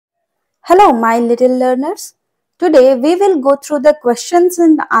Hello, my little learners. Today we will go through the questions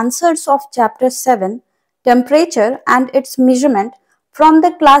and answers of Chapter 7, Temperature and its Measurement from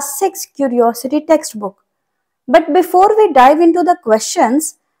the Class 6 Curiosity textbook. But before we dive into the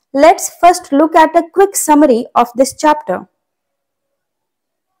questions, let's first look at a quick summary of this chapter.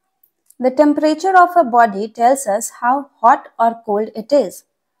 The temperature of a body tells us how hot or cold it is.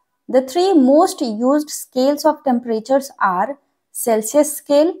 The three most used scales of temperatures are Celsius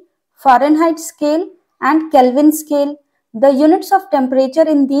scale, Fahrenheit scale and Kelvin scale. The units of temperature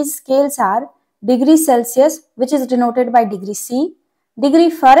in these scales are degree Celsius, which is denoted by degree C, degree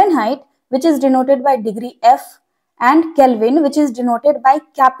Fahrenheit, which is denoted by degree F, and Kelvin, which is denoted by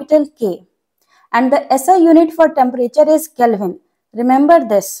capital K. And the SI unit for temperature is Kelvin. Remember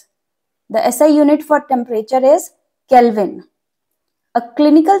this. The SI unit for temperature is Kelvin. A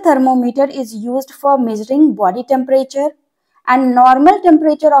clinical thermometer is used for measuring body temperature, and normal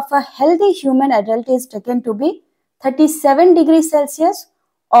temperature of a healthy human adult is taken to be 37 degrees Celsius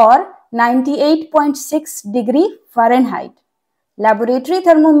or 98.6 degree Fahrenheit. Laboratory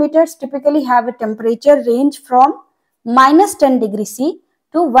thermometers typically have a temperature range from minus 10 degrees C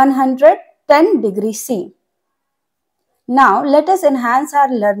to 110 degrees C. Now let us enhance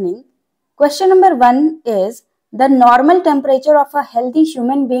our learning. Question number 1 is, the normal temperature of a healthy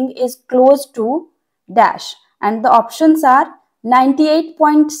human being is close to dash, and the options are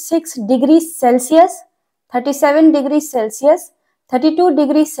 98.6 degrees Celsius, 37 degrees Celsius, 32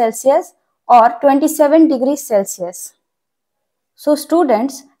 degrees Celsius or 27 degrees Celsius. So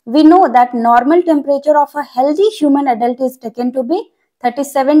students, we know that normal temperature of a healthy human adult is taken to be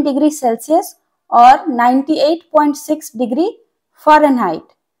 37 degrees Celsius or 98.6 degree Fahrenheit.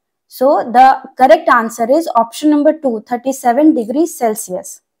 So the correct answer is option number 2, 37 degrees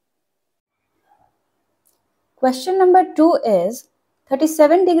Celsius. Question number 2 is,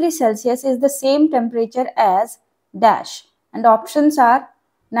 37 degrees Celsius is the same temperature as dash, and options are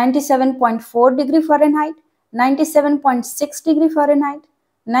 97.4 degree Fahrenheit, 97.6 degree Fahrenheit,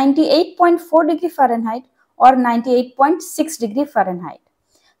 98.4 degree Fahrenheit or 98.6 degree Fahrenheit.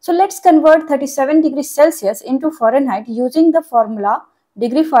 So let's convert 37 degrees Celsius into Fahrenheit using the formula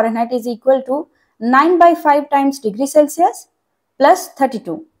degree Fahrenheit is equal to 9 by 5 times degree Celsius plus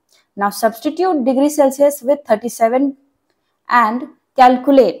 32. Now substitute degree Celsius with 37 and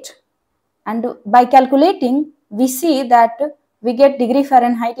calculate. And by calculating, we see that we get degree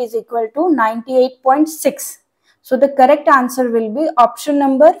Fahrenheit is equal to 98.6. So the correct answer will be option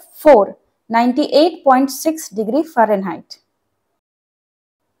number 4, 98.6 degree Fahrenheit.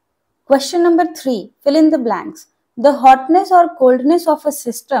 Question number 3, fill in the blanks. The hotness or coldness of a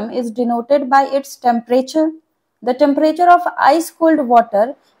system is denoted by its temperature. The temperature of ice-cold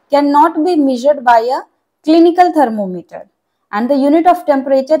water cannot be measured by a clinical thermometer, and the unit of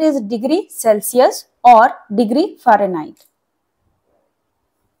temperature is degree Celsius or degree Fahrenheit.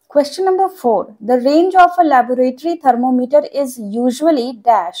 Question number 4. The range of a laboratory thermometer is usually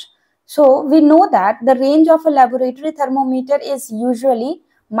dash. So we know that the range of a laboratory thermometer is usually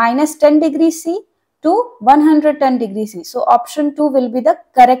minus 10 degrees C to 110 degrees C. So option 2 will be the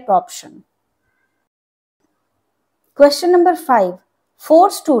correct option. Question number 5.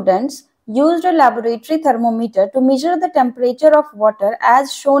 4 students used a laboratory thermometer to measure the temperature of water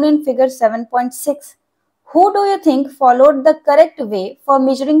as shown in figure 7.6. Who do you think followed the correct way for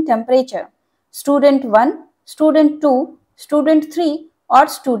measuring temperature? Student 1, student 2, student 3 or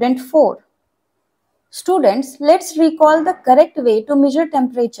student 4? Students, let's recall the correct way to measure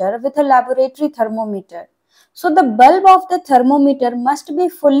temperature with a laboratory thermometer. So the bulb of the thermometer must be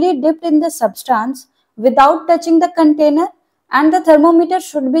fully dipped in the substance without touching the container, and the thermometer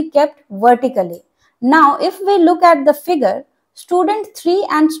should be kept vertically. Now if we look at the figure, student 3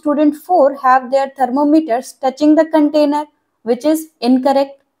 and student 4 have their thermometers touching the container, which is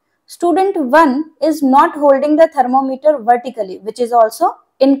incorrect. Student 1 is not holding the thermometer vertically, which is also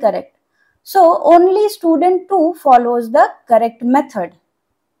incorrect. So only student 2 follows the correct method.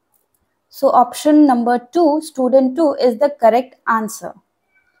 So option number 2, student 2 is the correct answer.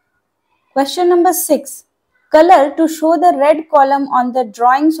 Question number 6. Color to show the red column on the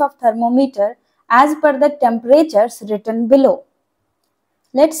drawings of thermometer as per the temperatures written below.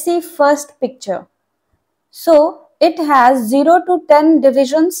 Let's see first picture. So it has 0 to 10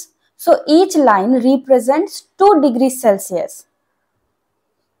 divisions. So each line represents 2 degrees Celsius.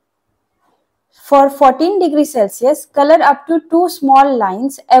 For 14 degrees Celsius, color up to 2 small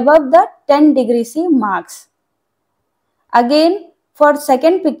lines above the 10 degrees C marks. Again, for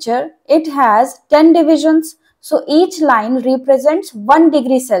second picture, it has 10 divisions. So each line represents 1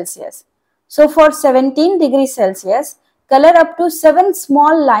 degree Celsius. So for 17 degrees Celsius, color up to 7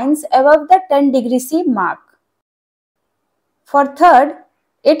 small lines above the 10 degree C mark. For third,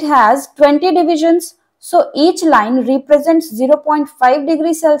 it has 20 divisions, so each line represents 0.5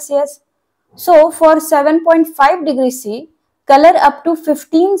 degrees Celsius. So for 7.5 degrees C, color up to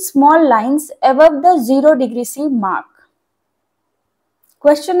 15 small lines above the 0 degree C mark.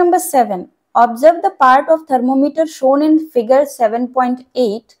 Question number 7. Observe the part of thermometer shown in figure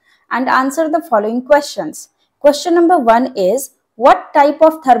 7.8 and answer the following questions. Question number 1 is, what type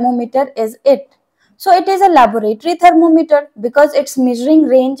of thermometer is it? So it is a laboratory thermometer because its measuring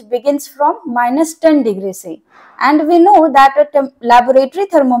range begins from minus 10 degrees C. And we know that a laboratory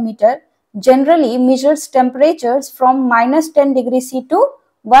thermometer generally measures temperatures from minus 10 degrees C to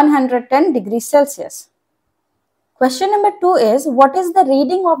 110 degrees Celsius. Question number 2 is, what is the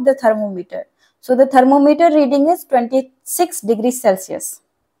reading of the thermometer? So the thermometer reading is 26 degrees Celsius.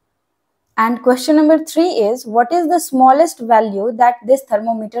 And question number 3 is, what is the smallest value that this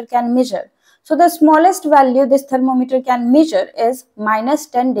thermometer can measure? So the smallest value this thermometer can measure is minus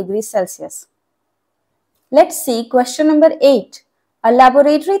 10 degrees Celsius. Let's see question number 8. A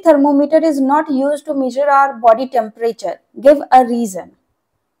laboratory thermometer is not used to measure our body temperature. Give a reason.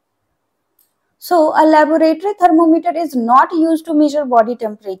 So, a laboratory thermometer is not used to measure body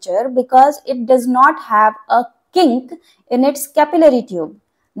temperature because it does not have a kink in its capillary tube.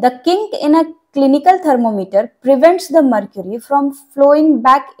 The kink in a clinical thermometer prevents the mercury from flowing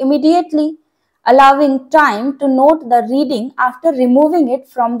back immediately, allowing time to note the reading after removing it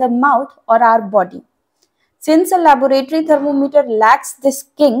from the mouth or our body. Since a laboratory thermometer lacks this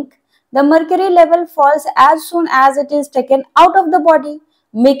kink, the mercury level falls as soon as it is taken out of the body,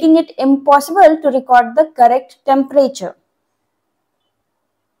 making it impossible to record the correct temperature.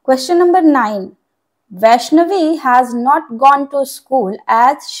 Question number 9. Vaishnavi has not gone to school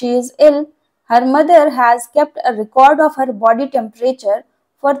as she is ill. Her mother has kept a record of her body temperature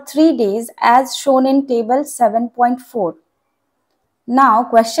for 3 days as shown in table 7.4. Now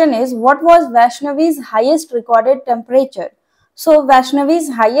question is, what was Vaishnavi's highest recorded temperature? So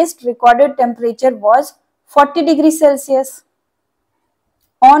Vaishnavi's highest recorded temperature was 40 degrees Celsius.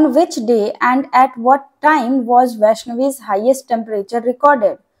 On which day and at what time was Vaishnavi's highest temperature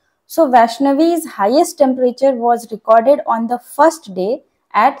recorded? So Vaishnavi's highest temperature was recorded on the first day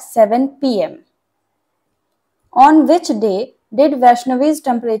at 7 p.m. On which day did Vaishnavi's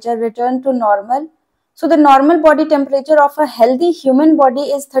temperature return to normal? So the normal body temperature of a healthy human body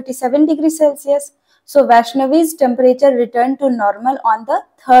is 37 degrees Celsius. So Vaishnavi's temperature returned to normal on the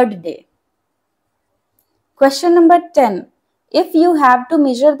third day. Question number 10. If you have to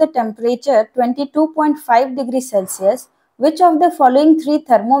measure the temperature 22.5 degrees Celsius, which of the following 3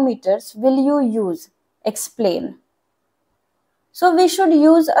 thermometers will you use? Explain. So we should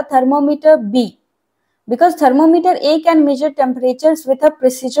use a thermometer B because thermometer A can measure temperatures with a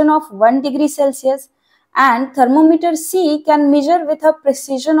precision of 1 degree Celsius and thermometer C can measure with a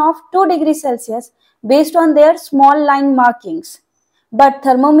precision of 2 degrees Celsius based on their small line markings. But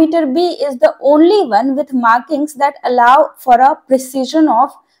thermometer B is the only one with markings that allow for a precision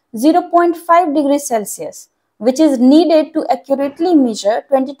of 0.5 degrees Celsius, which is needed to accurately measure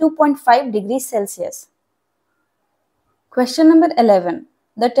 22.5 degrees Celsius. Question number 11.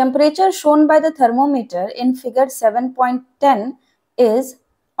 The temperature shown by the thermometer in figure 7.10 is,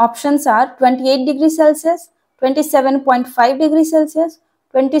 options are 28 degrees Celsius, 27.5 degrees Celsius,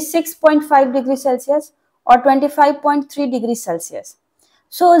 26.5 degrees Celsius or 25.3 degrees Celsius.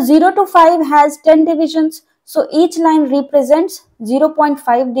 So 0 to 5 has 10 divisions, so each line represents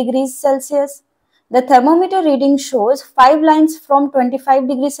 0.5 degrees Celsius. The thermometer reading shows 5 lines from 25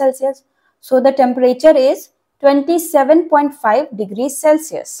 degrees Celsius, so the temperature is 27.5 degrees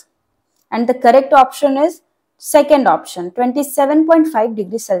Celsius. And the correct option is second option, 27.5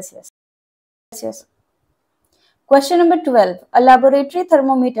 degrees Celsius. Question number 12. A laboratory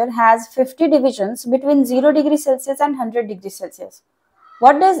thermometer has 50 divisions between 0 degrees Celsius and 100 degrees Celsius.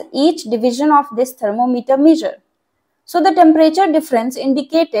 What does each division of this thermometer measure? So the temperature difference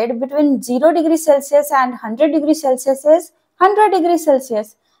indicated between 0 degrees Celsius and 100 degrees Celsius is 100 degrees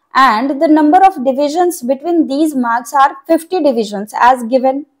Celsius. And the number of divisions between these marks are 50 divisions as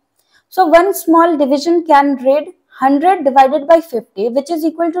given. So one small division can read 100 divided by 50, which is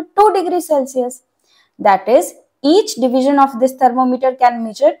equal to 2 degrees Celsius. That is, each division of this thermometer can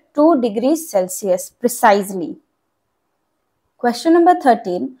measure 2 degrees Celsius precisely. Question number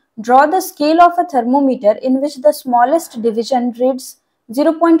 13. Draw the scale of a thermometer in which the smallest division reads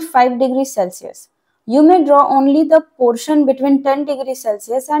 0.5 degrees Celsius. You may draw only the portion between 10 degrees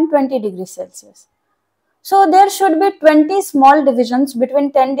Celsius and 20 degrees Celsius. So there should be 20 small divisions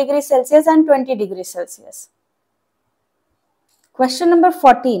between 10 degrees Celsius and 20 degrees Celsius. Question number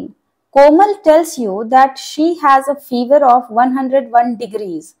 14. Komal tells you that she has a fever of 101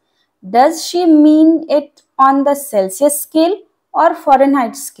 degrees. Does she mean it on the Celsius scale or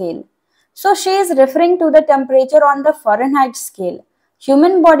Fahrenheit scale? So she is referring to the temperature on the Fahrenheit scale.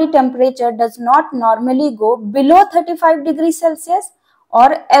 Human body temperature does not normally go below 35 degrees Celsius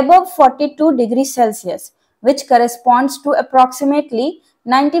or above 42 degrees Celsius, which corresponds to approximately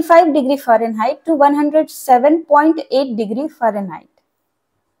 95 degree Fahrenheit to 107.8 degree Fahrenheit.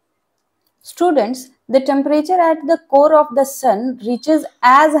 Students, the temperature at the core of the sun reaches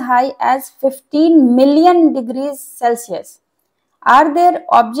as high as 15 million degrees Celsius. Are there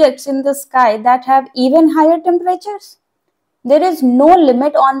objects in the sky that have even higher temperatures? There is no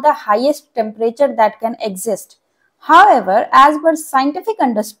limit on the highest temperature that can exist. However, as per scientific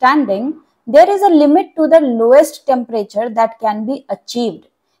understanding, there is a limit to the lowest temperature that can be achieved.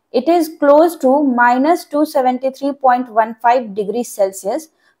 It is close to minus 273.15 degrees Celsius,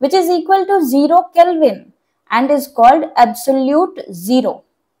 which is equal to 0 Kelvin and is called absolute zero.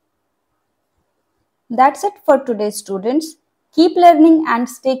 That's it for today, students. Keep learning and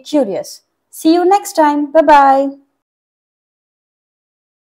stay curious. See you next time. Bye-bye.